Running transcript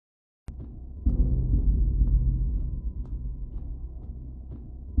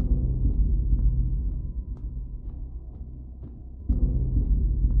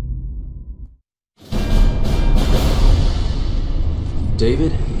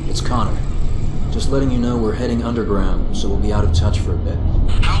David, it's Connor. Just letting you know we're heading underground, so we'll be out of touch for a bit.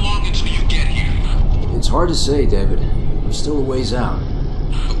 How long until you get here? It's hard to say, David. We're still a ways out.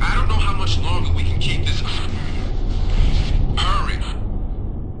 I don't know how much longer we can keep this. Hurry.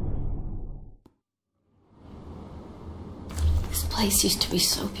 This place used to be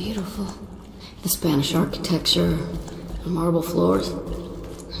so beautiful. The Spanish architecture, the marble floors.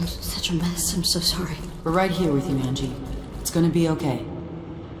 I'm such a mess, I'm so sorry. We're right here with you, Angie. It's gonna be okay.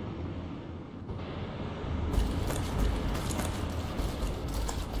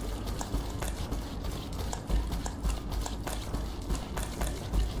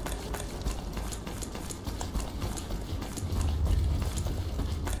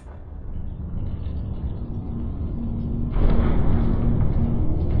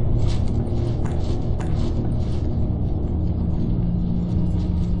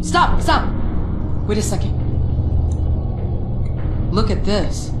 Stop! Wait a second. Look at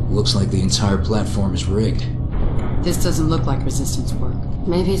this. Looks like the entire platform is rigged. This doesn't look like resistance work.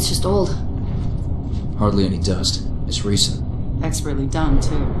 Maybe it's just old. Hardly any dust. It's recent. Expertly done,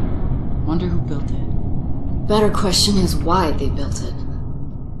 too. Wonder who built it. Better question is why they built it.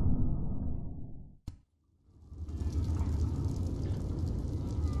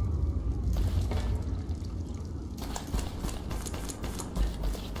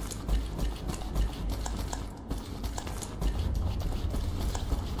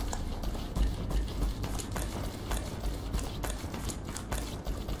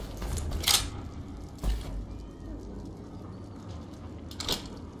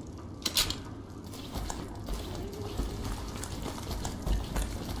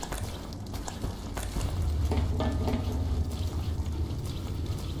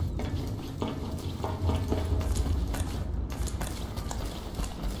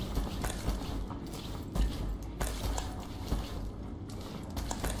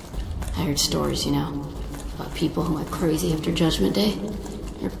 I heard stories, you know, about people who went crazy after Judgment Day.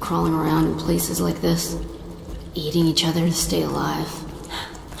 They're crawling around in places like this, eating each other to stay alive.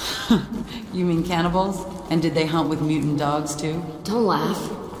 You mean cannibals? And did they hunt with mutant dogs, too? Don't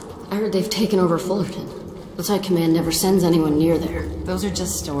laugh. I heard they've taken over Fullerton. That's why Command never sends anyone near there. Those are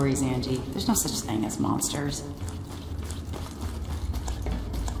just stories, Angie. There's no such thing as monsters.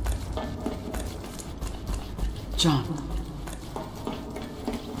 John.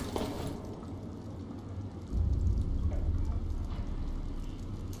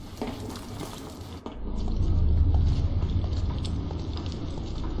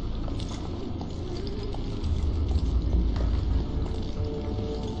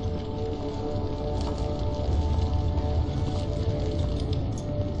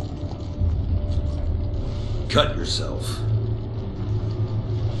 Cut yourself.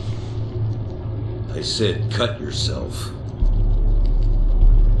 I said cut yourself.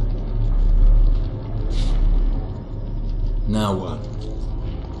 Now what?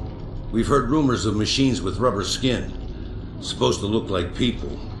 We've heard rumors of machines with rubber skin. Supposed to look like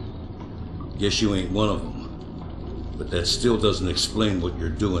people. Guess you ain't one of them. But that still doesn't explain what you're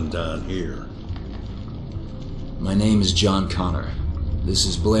doing down here. My name is John Connor. This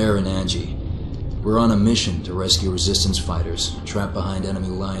is Blair and Angie. We're on a mission to rescue resistance fighters trapped behind enemy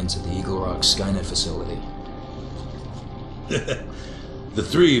lines at the Eagle Rock Skynet facility. The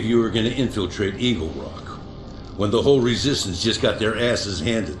three of you are going to infiltrate Eagle Rock, when the whole resistance just got their asses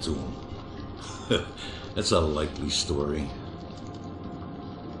handed to them. That's a likely story.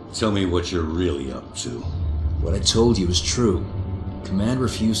 Tell me what you're really up to. What I told you is true. Command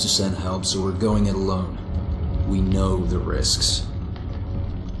refused to send help, so we're going it alone. We know the risks.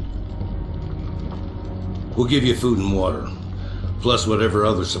 We'll give you food and water, plus whatever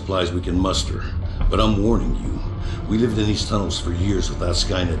other supplies we can muster. But I'm warning you, we lived in these tunnels for years without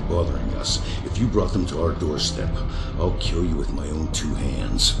Skynet bothering us. If you brought them to our doorstep, I'll kill you with my own two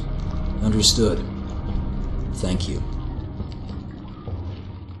hands. Understood. Thank you.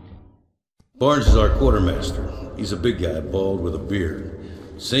 Barnes is our quartermaster. He's a big guy, bald with a beard.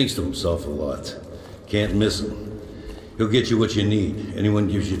 Sings to himself a lot. Can't miss him. He'll get you what you need. Anyone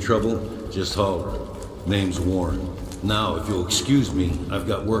gives you trouble, just holler. Name's Warren. Now, if you'll excuse me, I've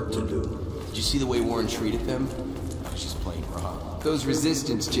got work to do. Did you see the way Warren treated them? I was just plain wrong. Those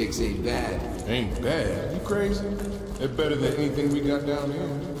resistance chicks ain't bad. Ain't bad? You crazy? They're better than anything we got down here.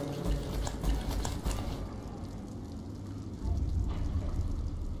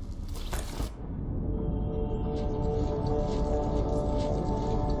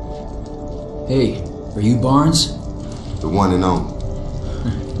 Hey, are you Barnes? The one and only.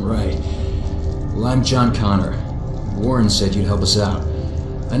 Right. Well, I'm John Connor. Warren said you'd help us out.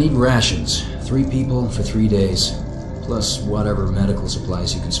 I need rations. 3 people for 3 days. plus whatever medical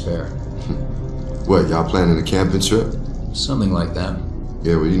supplies you can spare. What, y'all planning a camping trip? Something like that.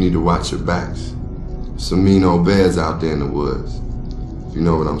 Yeah, well, you need to watch your backs. Some mean old bears out there in the woods. If you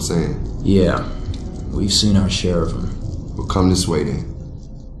know what I'm saying. Yeah, we've seen our share of them. Well, come this way then.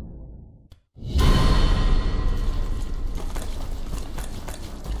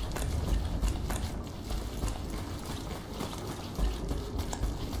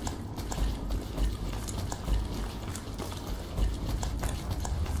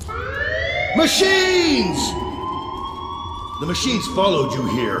 Machines! The machines followed you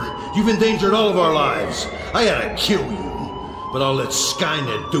here. You've endangered all of our lives. I had to kill you, but I'll let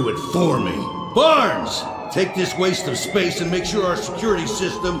Skynet do it for me. Barnes! Take this waste of space and make sure our security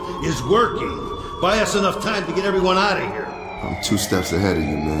system is working. Buy us enough time to get everyone out of here. I'm 2 steps ahead of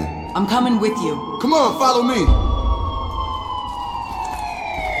you, man. I'm coming with you. Come on, follow me.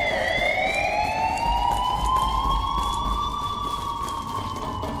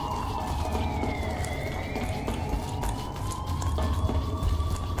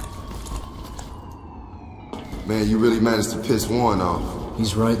 Man, you really managed to piss Warren off.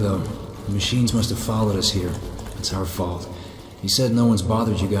 He's right, though. The machines must have followed us here. It's our fault. He said no one's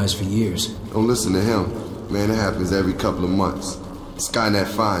bothered you guys for years. Don't listen to him. Man, it happens every couple of months. Skynet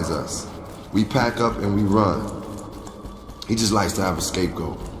finds us. We pack up and we run. He just likes to have a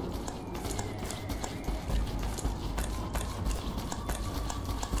scapegoat.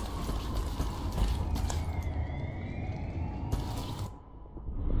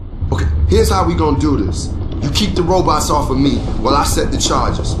 Okay, here's how we gonna do this. You keep the robots off of me while I set the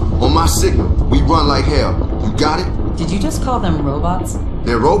charges. On my signal, we run like hell. You got it? Did you just call them robots?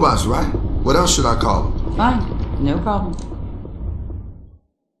 They're robots, right? What else should I call them? Fine, no problem.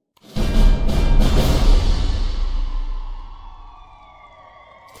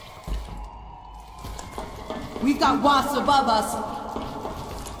 We've got wasps above us.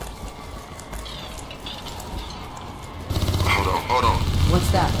 Hold on.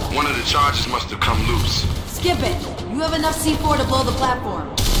 What's that? One of the charges must have come loose. Skip it! You have enough C4 to blow the platform.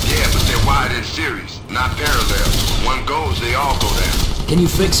 Yeah, but they're wired in series, not parallel. One goes, they all go down. Can you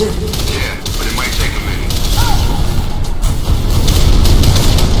fix it? Yeah, but it might take a minute.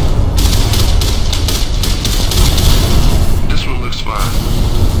 This one looks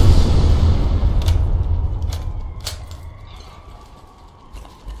fine.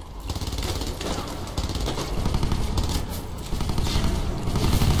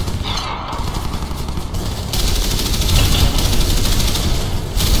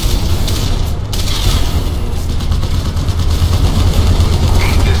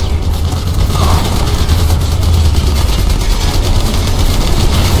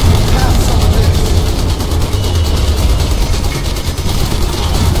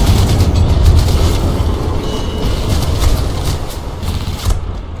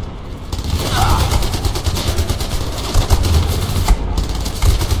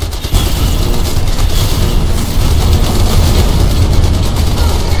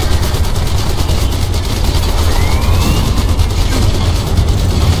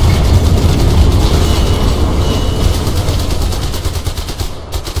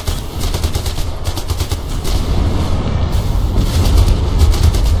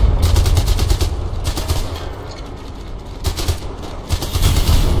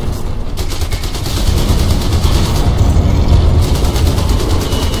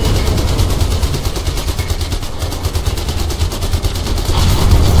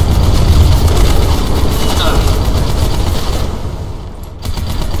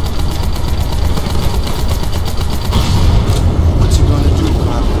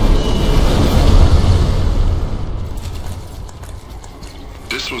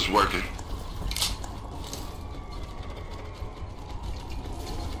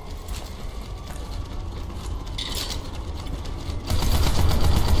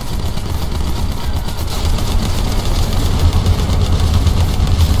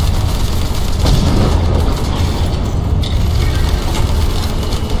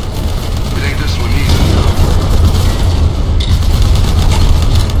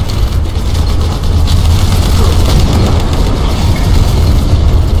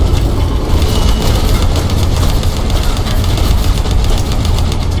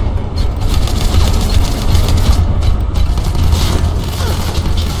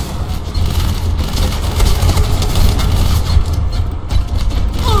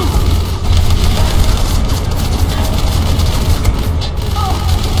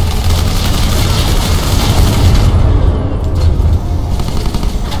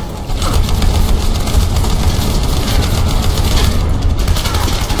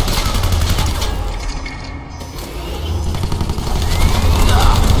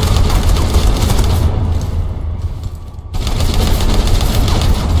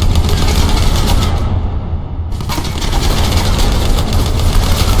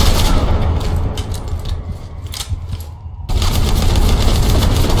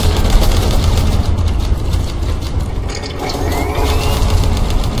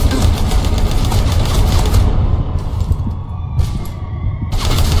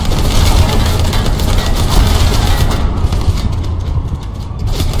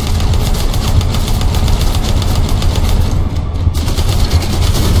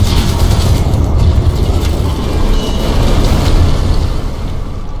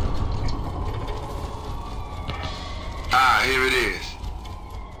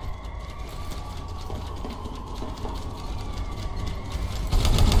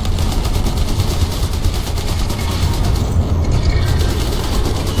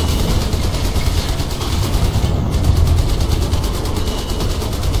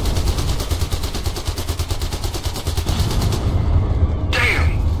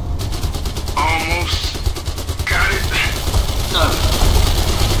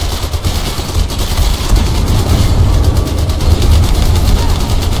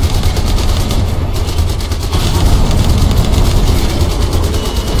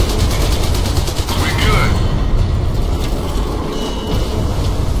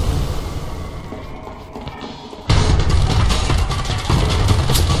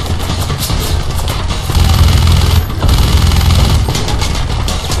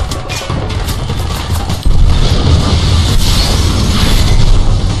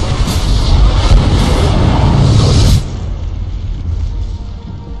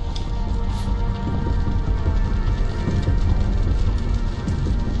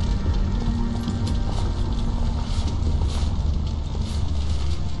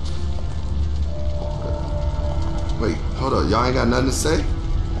 y'all ain't got nothing to say?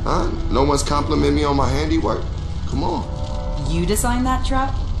 Huh? No one's complimenting me on my handiwork? Come on. You designed that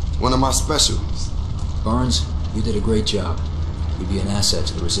truck? One of my specialties. Barnes, you did a great job. You'd be an asset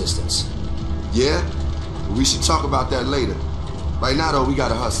to the Resistance. Yeah? Well, we should talk about that later. Right now, though, we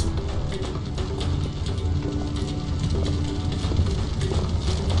gotta hustle.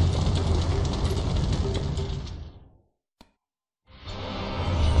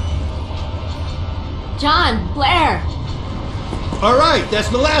 John, Blair! All right, that's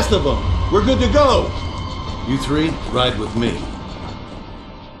the last of them. We're good to go. You three, ride with me.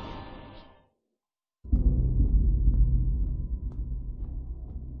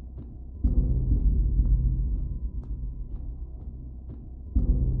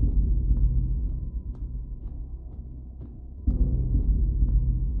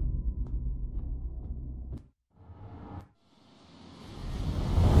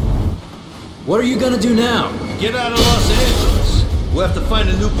 What are you gonna do now? Get out of Los Angeles. We'll have to find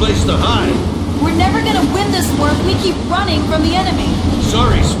a new place to hide. We're never gonna win this war if we keep running from the enemy.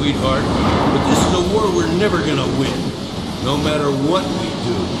 Sorry, sweetheart, but this is a war we're never gonna win. No matter what we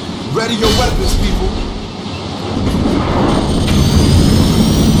do. Ready your weapons, people.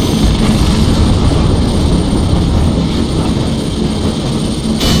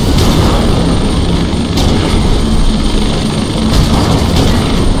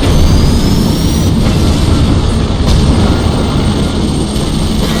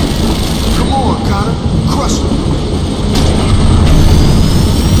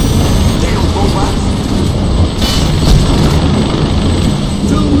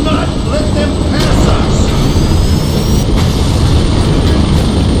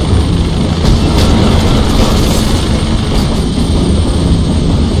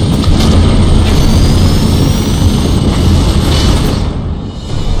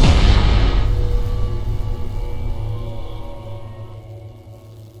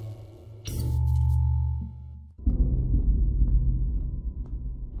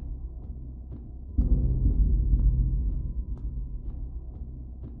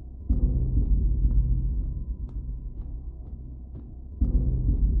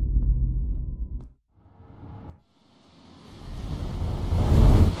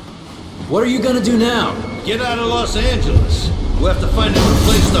 What are you gonna do now? Get out of Los Angeles. We'll have to find a new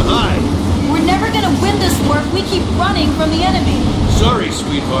place to hide. We're never gonna win this war if we keep running from the enemy. Sorry,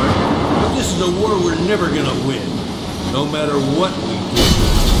 sweetheart, but this is a war we're never gonna win. No matter what we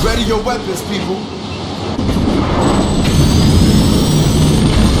do. Ready your weapons, people.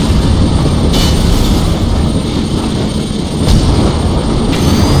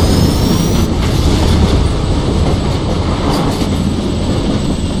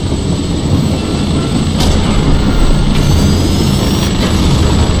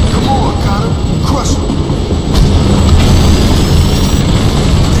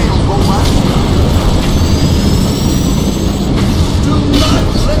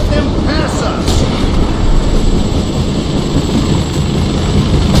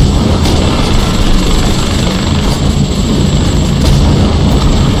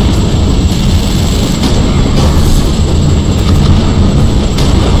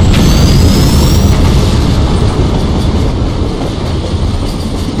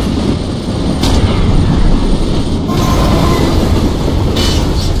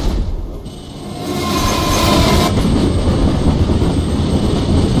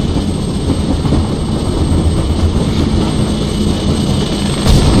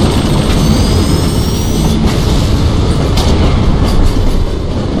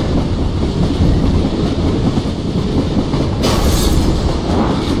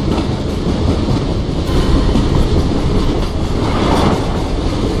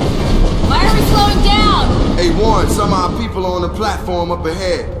 Some of our people are on the platform up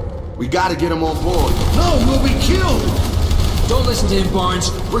ahead. We gotta get them on board. No, we'll be killed! Don't listen to him,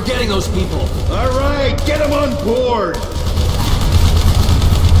 Barnes. We're getting those people. All right, get them on board!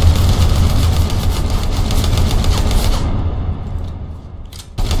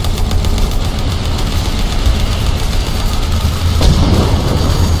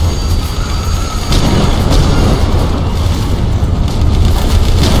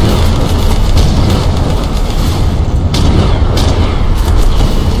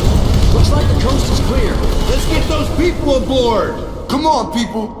 Aboard! Come on,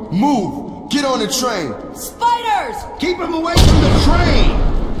 people! Move! Get on the train! Spiders! Keep them away from the train!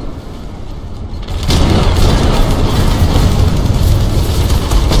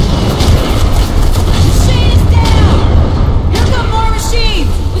 Machine is down! Here come more machines!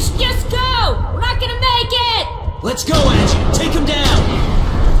 We should just go! We're not gonna make it! Let's go, Angie! Take him down!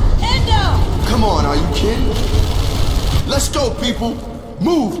 Endo! Come on, are you kidding? Let's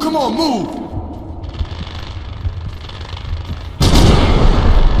Move! Come on, move!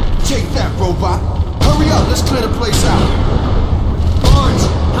 Take that, robot! Hurry up, let's clear the place out! Barnes,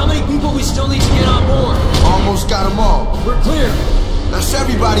 how many people we still need to get on board? Almost got them all. We're clear. That's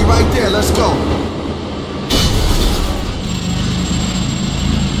everybody right there, let's go!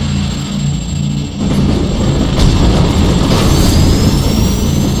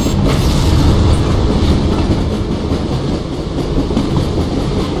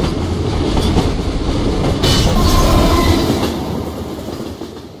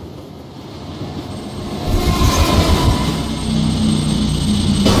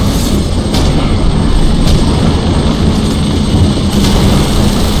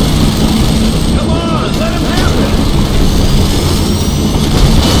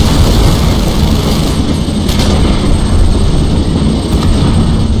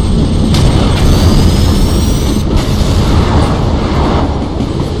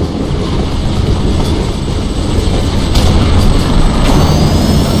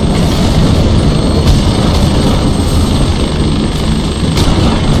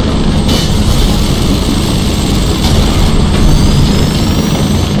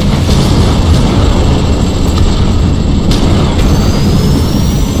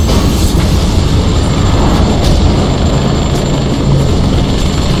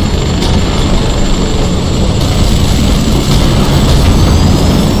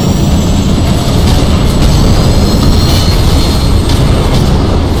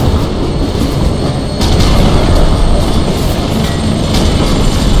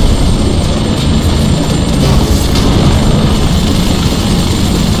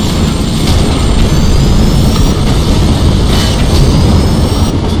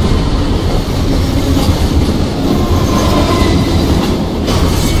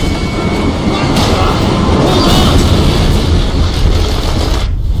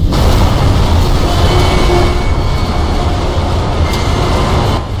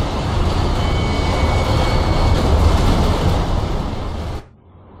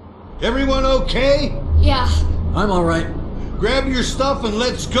 Everyone okay? Yeah. I'm all right. Grab your stuff and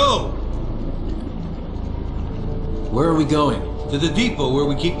let's go! Where are we going? To the depot where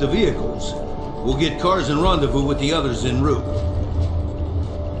we keep the vehicles. We'll get cars and rendezvous with the others en route.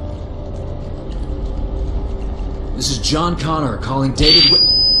 This is John Connor calling David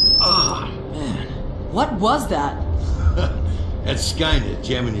Ah, man. What was that? That's Skynet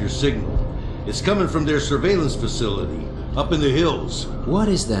jamming your signal. It's coming from their surveillance facility, up in the hills. What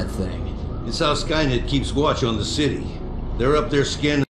is that thing? It's how Skynet keeps watch on the city. They're up there scanning